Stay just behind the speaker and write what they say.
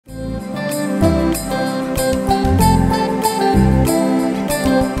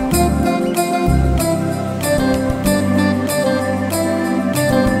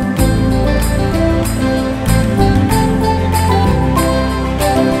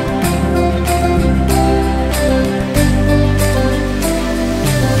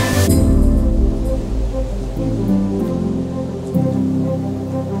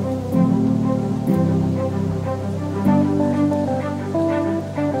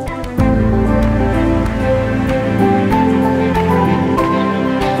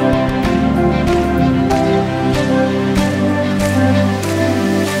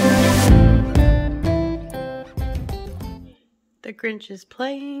Grinch is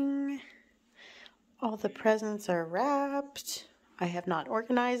playing. All the presents are wrapped. I have not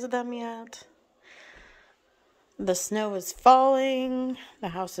organized them yet. The snow is falling. The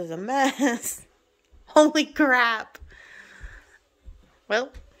house is a mess. Holy crap.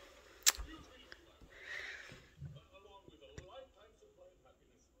 Well,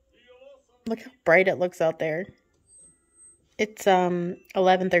 look how bright it looks out there. It's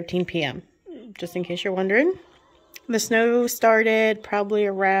 11:13 p.m. just in case you're wondering. The snow started probably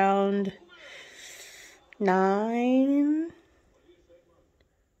around 9.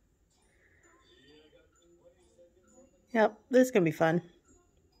 Yep, this is gonna be fun.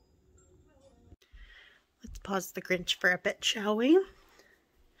 Let's pause the Grinch for a bit, shall we?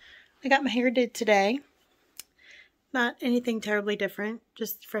 I got my hair did today. Not anything terribly different.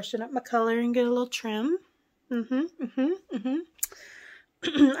 Just freshen up my color and get a little trim. I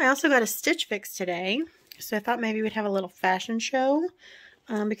also got a stitch fix today. So I thought maybe we'd have a little fashion show.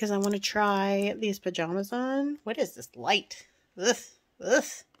 Because I want to try these pajamas on. What is this light? Ugh. I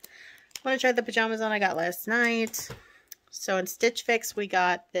want to try the pajamas on I got last night. So in Stitch Fix, we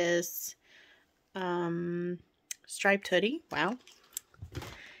got this striped hoodie. Wow.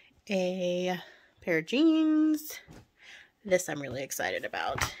 A pair of jeans. This I'm really excited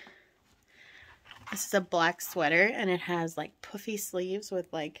about. This is a black sweater, and it has like puffy sleeves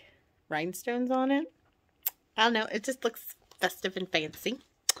with like rhinestones on it. I don't know. It just looks festive and fancy.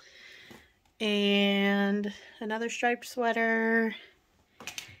 And another striped sweater.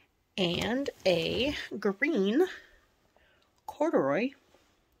 And a green corduroy,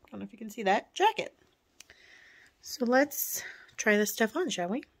 I don't know if you can see that, jacket. So let's try this stuff on, shall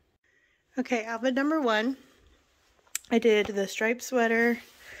we? Okay, outfit number 1. I did the striped sweater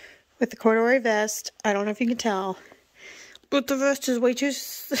with the corduroy vest. I don't know if you can tell, but the vest is way too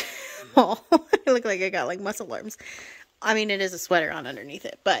small. I look like I got like muscle arms. I mean, it is a sweater on underneath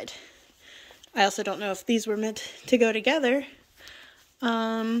it, but I also don't know if these were meant to go together.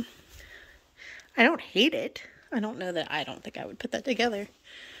 I don't hate it. I don't think I would put that together.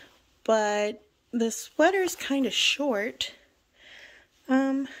 But the sweater's kind of short.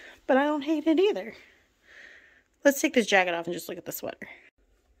 But I don't hate it either. Let's take this jacket off and just look at the sweater.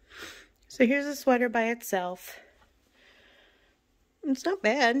 So here's the sweater by itself. It's not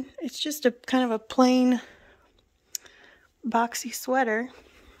bad. It's just a kind of a plain boxy sweater.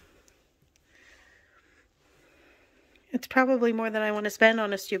 It's probably more than I want to spend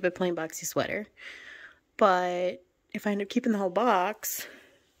on a stupid plain boxy sweater. But if I end up keeping the whole box,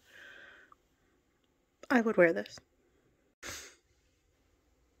 I would wear this.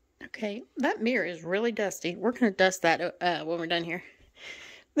 Okay, that mirror is really dusty. We're going to dust that when we're done here.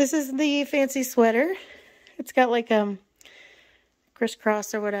 This is the fancy sweater. It's got like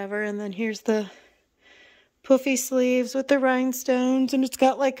crisscross or whatever. And then here's the puffy sleeves with the rhinestones. And it's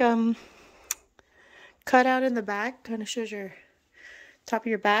got like cut out in the back. Kind of shows your top of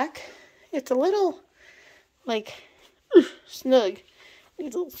your back. It's a little like snug.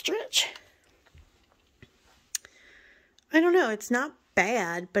 Needs a little stretch. I don't know. It's not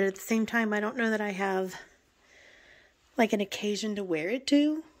bad, but at the same time, I don't know that I have like an occasion to wear it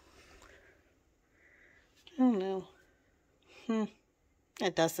to. I don't know. I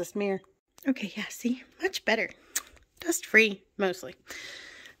dust this mirror. Okay, yeah, see? Much better. Dust free, mostly.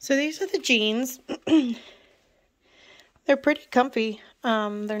 So these are the jeans. They're pretty comfy.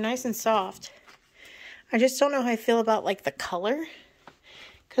 They're nice and soft. I just don't know how I feel about like the color.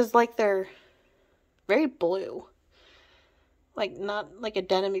 Because like they're very blue. Like not like a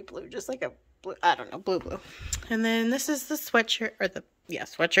denim-y blue. Just like a blue, I don't know, blue. And then this is the sweatshirt. Or the, yeah,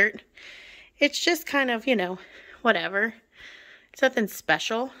 sweatshirt. It's just kind of, you know, whatever. It's nothing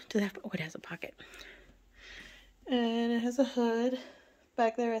special. Does it have, oh, it has a pocket. And it has a hood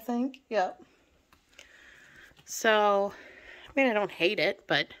back there, I think. Yep. So, I mean, I don't hate it,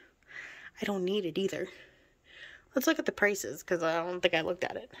 but I don't need it either. Let's look at the prices, because I don't think I looked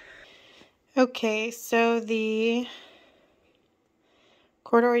at it. Okay, so the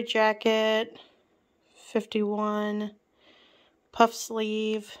corduroy jacket, $51. Puff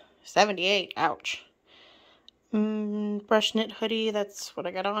sleeve, $78. Ouch. Brush knit hoodie, that's what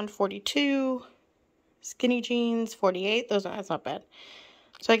I got on, $42. Skinny jeans, $48. That's not bad.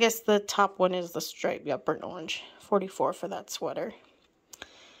 So I guess the top one is the stripe, yeah, burnt orange. $44 for that sweater.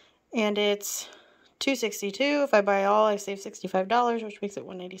 And it's $262. If I buy all, I save $65, which makes it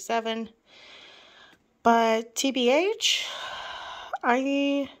 $197. But TBH,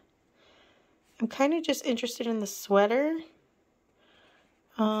 I am kind of just interested in the sweater.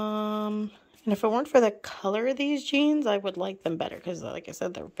 And if it weren't for the color of these jeans, I would like them better. Because like I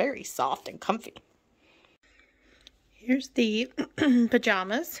said, they're very soft and comfy. Here's the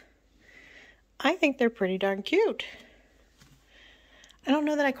pajamas. I think they're pretty darn cute. I don't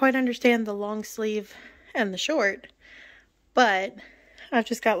know that I quite understand the long sleeve and the short, but I've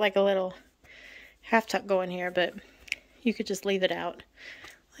just got like a little half tuck going here, but you could just leave it out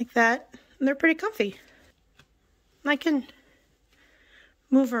like that. And they're pretty comfy. I can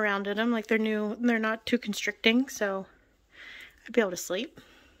move around in them like they're new. They're not too constricting, so I'd be able to sleep.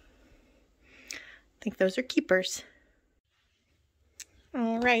 I think those are keepers.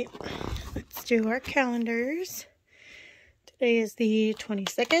 All right, let's do our calendars. Today is the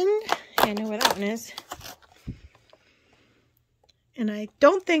 22nd. I know where that one is. And I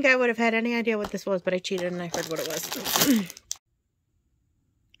don't think I would have had any idea what this was, but I cheated and I heard what it was.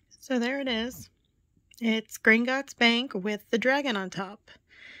 So there it is. It's Gringotts Bank with the dragon on top.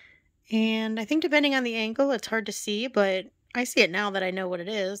 And I think depending on the angle, it's hard to see, but I see it now that I know what it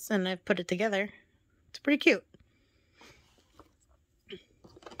is and I've put it together. It's pretty cute.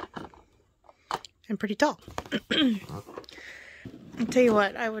 And pretty tall. I'll tell you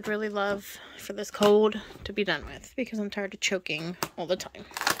what, I would really love for this cold to be done with because I'm tired of choking all the time.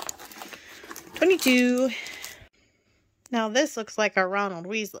 22. Now this looks like our Ronald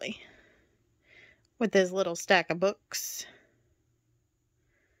Weasley with his little stack of books.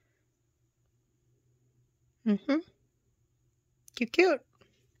 Cute, cute.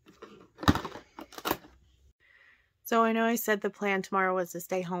 So I know I said the plan tomorrow was to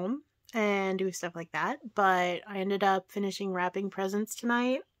stay home and do stuff like that, but I ended up finishing wrapping presents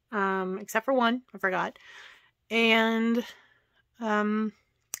tonight, except for one, I forgot. And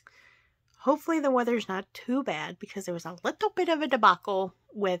hopefully the weather's not too bad because there was a little bit of a debacle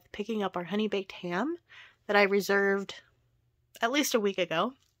with picking up our honey baked ham that I reserved at least a week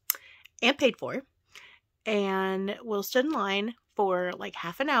ago and paid for. And Will stood in line for like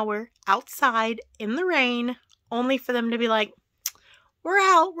half an hour outside in the rain, only for them to be like, "We're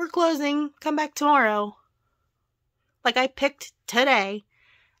out, we're closing, come back tomorrow." Like, I picked today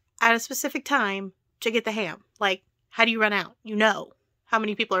at a specific time to get the ham. Like, how do you run out? You know how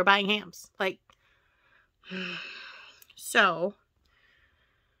many people are buying hams. Like, so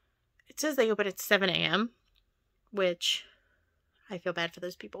it says they open at 7 a.m., which I feel bad for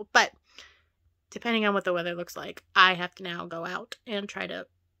those people. But depending on what the weather looks like, I have to now go out and try to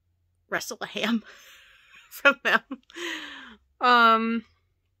wrestle a ham from them.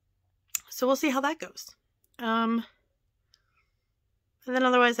 So we'll see how that goes. And then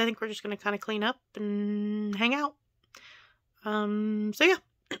otherwise, I think we're just going to kind of clean up and hang out. So yeah.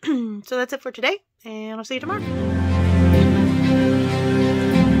 So that's it for today, and I'll see you tomorrow.